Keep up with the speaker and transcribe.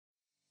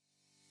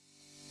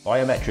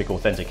Biometric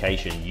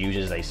authentication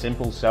uses a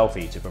simple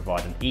selfie to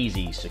provide an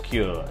easy,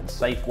 secure and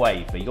safe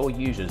way for your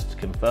users to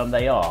confirm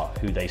they are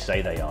who they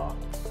say they are.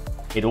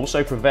 It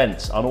also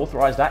prevents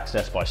unauthorized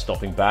access by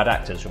stopping bad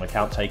actors from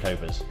account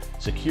takeovers,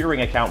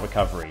 securing account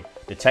recovery,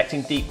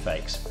 detecting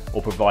deepfakes,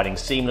 or providing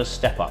seamless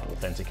step-up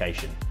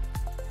authentication.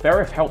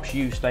 Veriff helps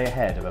you stay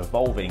ahead of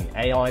evolving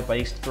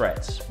AI-based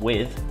threats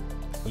with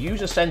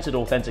user-centered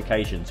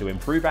authentication to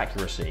improve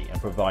accuracy and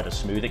provide a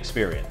smooth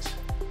experience.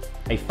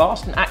 A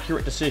fast and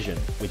accurate decision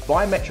with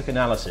biometric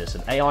analysis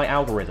and AI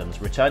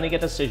algorithms returning a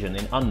decision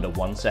in under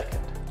 1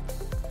 second.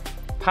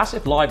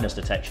 Passive liveness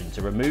detection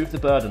to remove the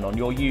burden on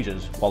your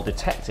users while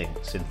detecting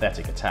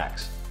synthetic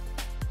attacks.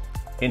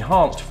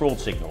 Enhanced fraud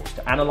signals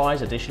to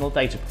analyze additional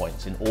data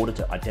points in order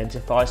to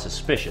identify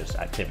suspicious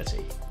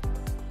activity.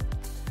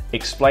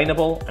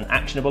 Explainable and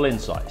actionable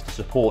insights to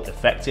support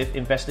effective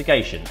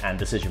investigation and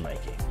decision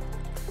making.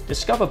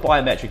 Discover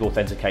biometric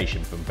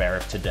authentication from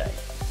Veriff today.